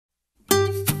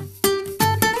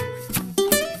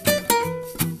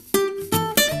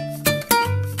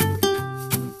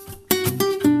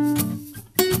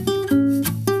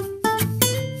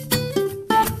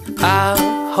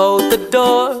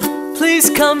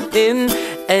come in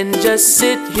and just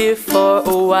sit here for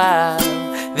a while.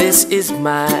 This is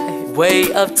my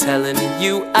way of telling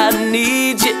you I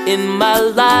need you in my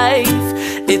life.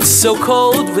 It's so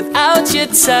cold without your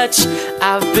touch.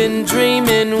 I've been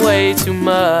dreaming way too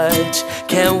much.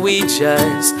 Can we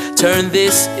just turn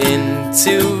this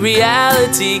into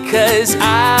reality? 'Cause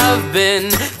I've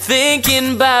been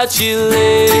thinking about you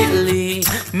lately.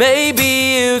 Maybe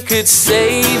you could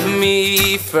save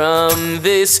me from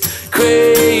this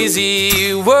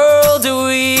crazy world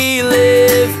we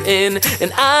live in.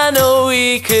 And I know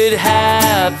we could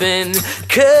happen,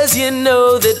 'cause you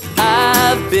know that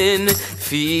I've been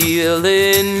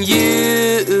feeling you.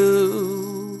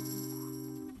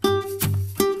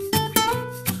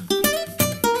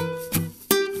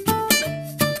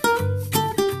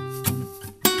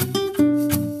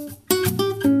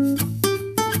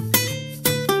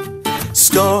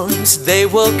 Storms, they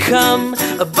will come,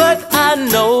 but I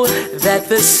know that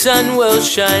the sun will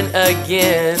shine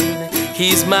again.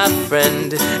 He's my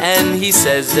friend, and he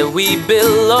says that we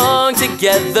belong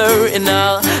together. And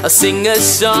I'll sing a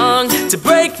song to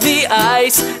break the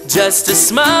ice. Just a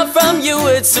smile from you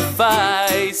would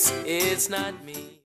suffice. It's not me.